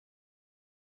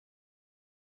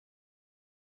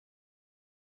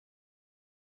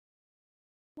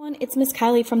It's Miss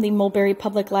Kylie from the Mulberry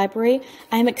Public Library.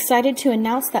 I am excited to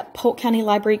announce that Polk County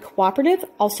Library Cooperative,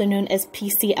 also known as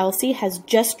PCLC, has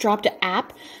just dropped an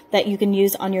app that you can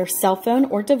use on your cell phone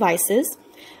or devices.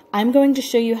 I'm going to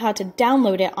show you how to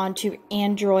download it onto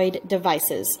Android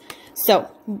devices. So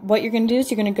what you're going to do is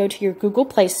you're going to go to your Google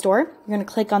Play Store. You're going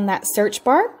to click on that search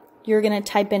bar. You're going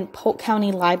to type in Polk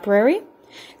County Library.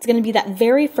 It's going to be that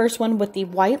very first one with the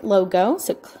white logo.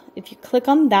 So if you click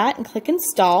on that and click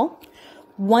install,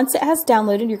 once it has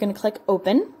downloaded, you're going to click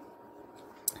open.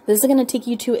 This is going to take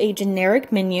you to a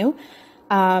generic menu,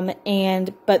 but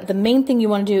the main thing you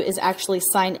want to do is actually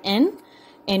sign in,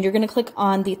 and you're going to click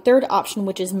on the third option,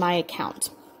 which is My Account.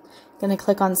 Going to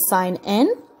click on Sign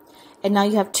In, and now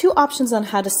you have two options on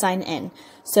how to sign in.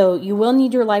 So you will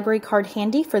need your library card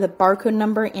handy for the barcode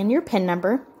number and your PIN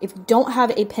number. If you don't have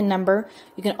a PIN number,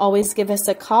 you can always give us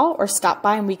a call or stop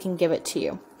by and we can give it to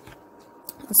you.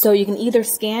 So you can either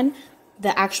scan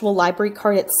the actual library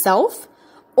card itself,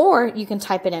 or you can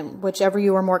type it in, whichever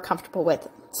you are more comfortable with.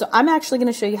 So I'm actually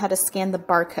going to show you how to scan the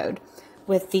barcode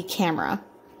with the camera.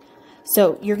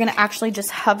 So you're going to actually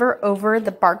just hover over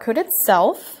the barcode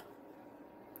itself,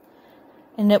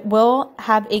 and it will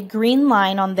have a green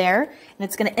line on there, and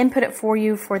it's going to input it for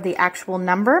you for the actual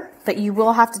number, but you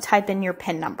will have to type in your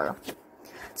PIN number.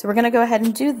 So we're going to go ahead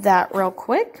and do that real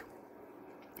quick.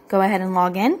 Go ahead and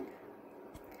log in.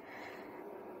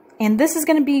 And this is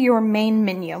going to be your main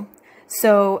menu.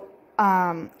 So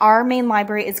our main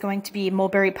library is going to be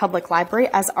Mulberry Public Library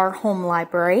as our home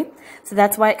library. So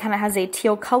that's why it kind of has a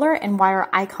teal color and why our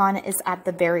icon is at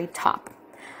the very top.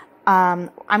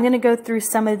 I'm going to go through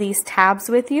some of these tabs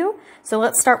with you. So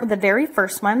let's start with the very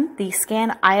first one, the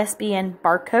Scan ISBN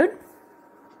Barcode.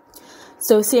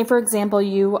 So say, for example,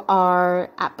 you are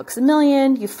at Books A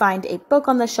Million, you find a book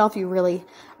on the shelf you really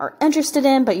are interested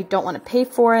in, but you don't want to pay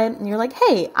for it. And you're like,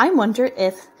 hey, I wonder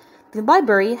if the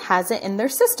library has it in their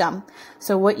system.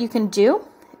 So what you can do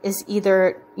is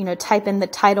either, type in the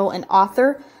title and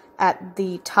author at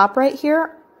the top right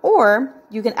here, or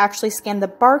you can actually scan the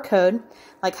barcode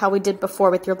like how we did before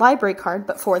with your library card,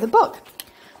 but for the book.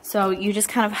 So you just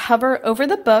kind of hover over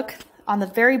the book. On the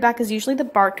very back is usually the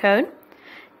barcode.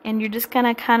 And you're just going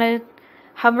to kind of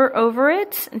hover over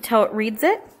it until it reads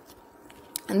it.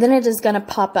 And then it is going to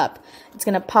pop up. It's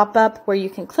going to pop up where you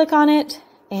can click on it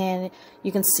and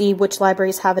you can see which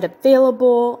libraries have it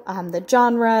available, the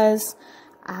genres,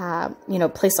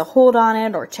 place a hold on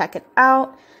it or check it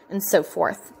out, and so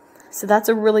forth. So that's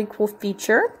a really cool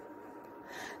feature.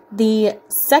 The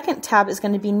second tab is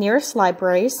going to be nearest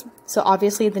libraries. So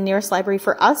obviously the nearest library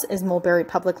for us is Mulberry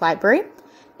Public Library.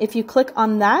 If you click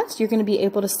on that, you're going to be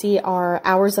able to see our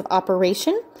hours of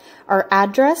operation, our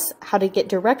address, how to get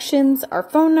directions, our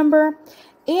phone number,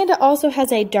 and it also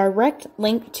has a direct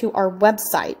link to our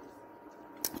website.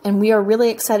 And we are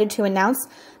really excited to announce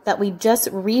that we just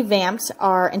revamped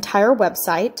our entire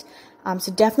website.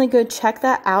 So definitely go check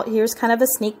that out. Here's kind of a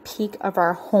sneak peek of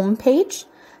our homepage.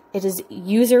 It is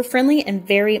user-friendly and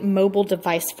very mobile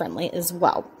device friendly as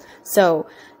well. So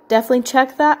definitely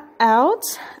check that out.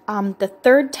 The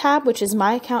third tab, which is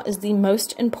My Account, is the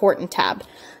most important tab.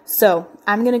 So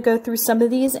I'm going to go through some of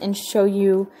these and show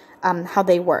you how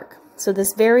they work. So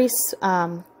this very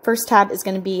first tab is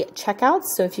going to be Checkouts.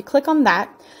 So if you click on that,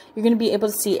 you're going to be able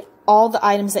to see all the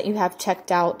items that you have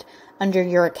checked out under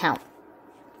your account.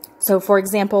 So for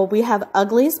example, we have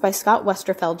Uglies by Scott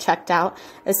Westerfeld checked out.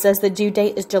 It says the due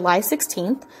date is July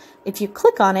 16th. If you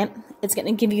click on it, it's going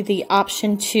to give you the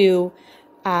option to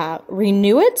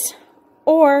renew it,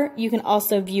 or you can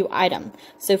also view item.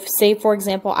 So if, say for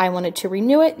example, I wanted to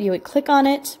renew it, you would click on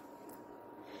it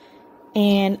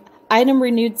and item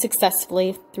renewed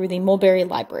successfully through the Mulberry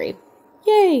Library.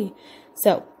 Yay!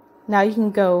 So now you can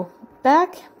go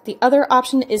back. The other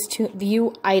option is to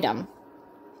view item.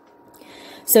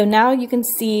 So now you can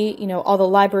see, all the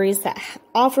libraries that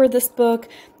offer this book,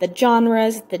 the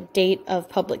genres, the date of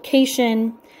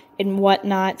publication, and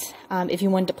whatnot, if you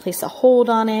wanted to place a hold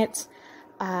on it.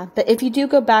 But if you do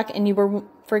go back and you were,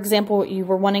 for example, you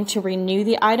were wanting to renew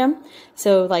the item,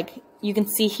 so like you can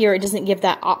see here, it doesn't give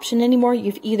that option anymore.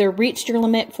 You've either reached your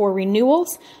limit for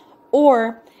renewals,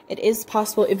 or it is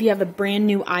possible if you have a brand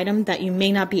new item that you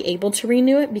may not be able to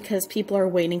renew it because people are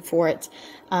waiting for it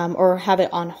or have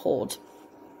it on hold.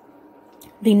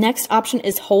 The next option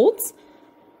is holds.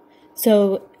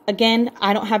 So again,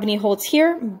 I don't have any holds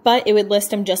here, but it would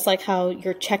list them just like how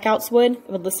your checkouts would. It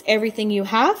would list everything you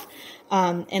have.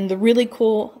 And the really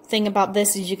cool thing about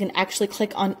this is you can actually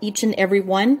click on each and every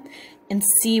one and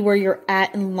see where you're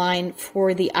at in line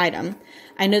for the item.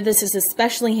 I know this is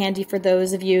especially handy for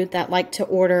those of you that like to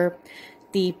order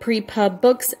the pre-pub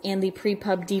books and the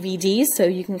pre-pub DVDs, so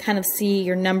you can kind of see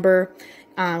your number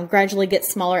gradually get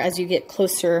smaller as you get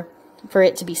closer for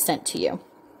it to be sent to you.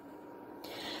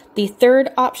 The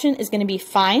third option is going to be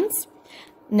fines.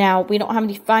 Now, we don't have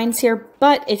any fines here,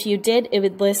 but if you did, it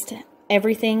would list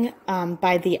everything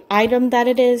by the item that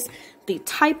it is, the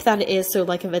type that it is, so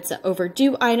like if it's an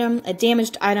overdue item, a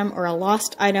damaged item, or a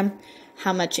lost item,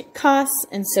 how much it costs,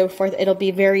 and so forth. It'll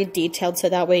be very detailed, so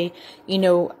that way you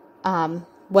know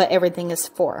what everything is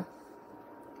for.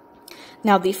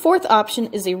 Now, the fourth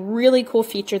option is a really cool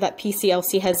feature that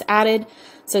PCLC has added.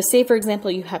 So say, for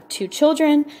example, you have 2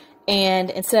 children, and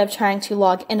instead of trying to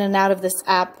log in and out of this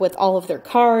app with all of their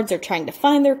cards or trying to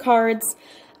find their cards,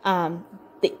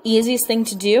 the easiest thing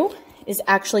to do is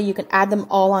actually you can add them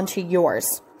all onto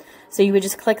yours. So you would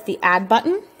just click the add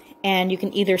button, and you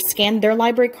can either scan their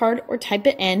library card or type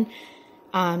it in,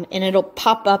 and it'll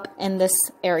pop up in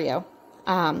this area.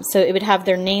 So it would have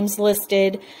their names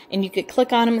listed, and you could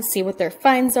click on them and see what their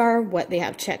fines are, what they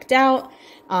have checked out,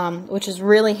 which is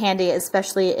really handy,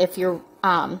 especially if you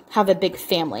have a big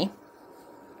family.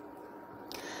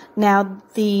 Now,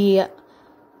 the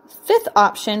fifth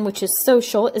option, which is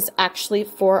social, is actually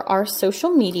for our social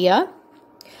media.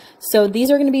 So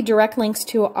these are going to be direct links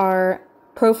to our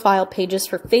profile pages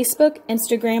for Facebook,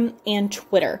 Instagram, and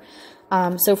Twitter.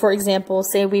 So for example,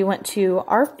 say we went to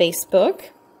our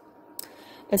Facebook.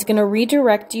 It's going to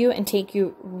redirect you and take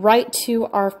you right to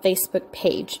our Facebook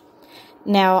page.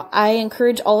 Now, I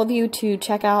encourage all of you to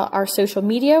check out our social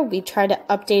media. We try to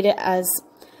update it as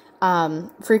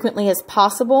frequently as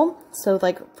possible. So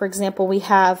like, for example, we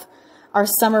have our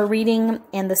summer reading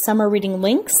and the summer reading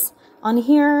links on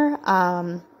here,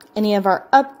 any of our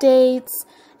updates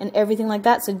and everything like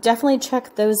that. So definitely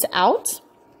check those out.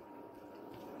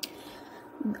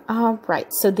 All right,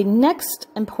 so the next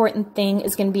important thing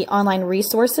is going to be online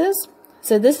resources.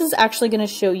 So this is actually going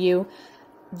to show you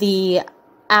the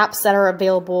apps that are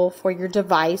available for your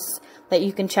device that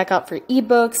you can check out for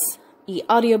ebooks,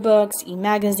 e-audiobooks,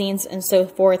 e-magazines, and so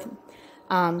forth.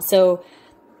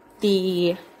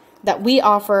 That we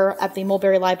offer at the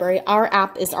Mulberry Library, our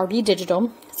app is RB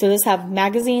Digital. So this have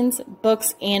magazines,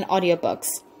 books, and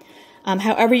audiobooks.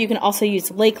 However, you can also use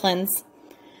Lakeland's,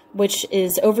 which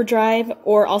is Overdrive,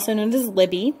 or also known as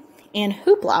Libby, and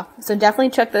Hoopla. So definitely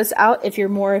check those out if you're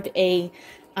more of a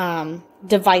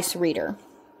device reader.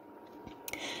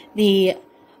 The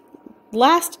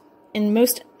last and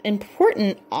most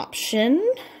important option,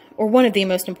 or one of the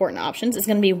most important options, is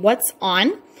going to be What's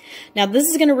On. Now, this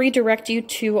is going to redirect you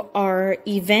to our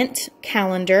event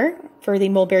calendar for the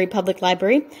Mulberry Public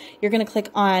Library. You're going to click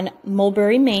on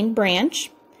Mulberry Main Branch.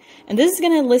 And this is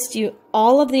going to list you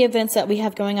all of the events that we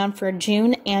have going on for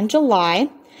June and July.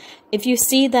 If you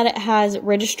see that it has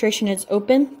registration is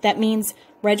open, that means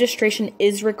registration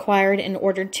is required in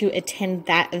order to attend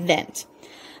that event.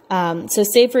 So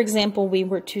say, for example, we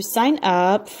were to sign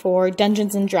up for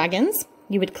Dungeons and Dragons.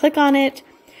 You would click on it.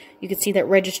 You could see that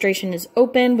registration is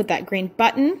open with that green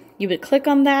button. You would click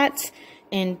on that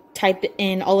and type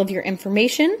in all of your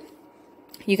information.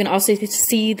 You can also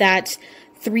see that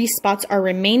 3 spots are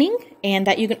remaining, and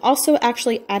that you can also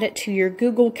actually add it to your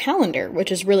Google Calendar,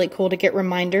 which is really cool to get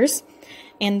reminders.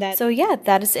 So yeah,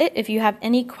 that is it. If you have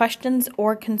any questions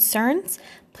or concerns,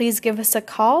 please give us a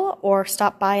call or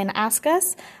stop by and ask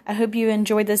us. I hope you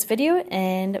enjoyed this video,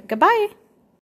 and goodbye.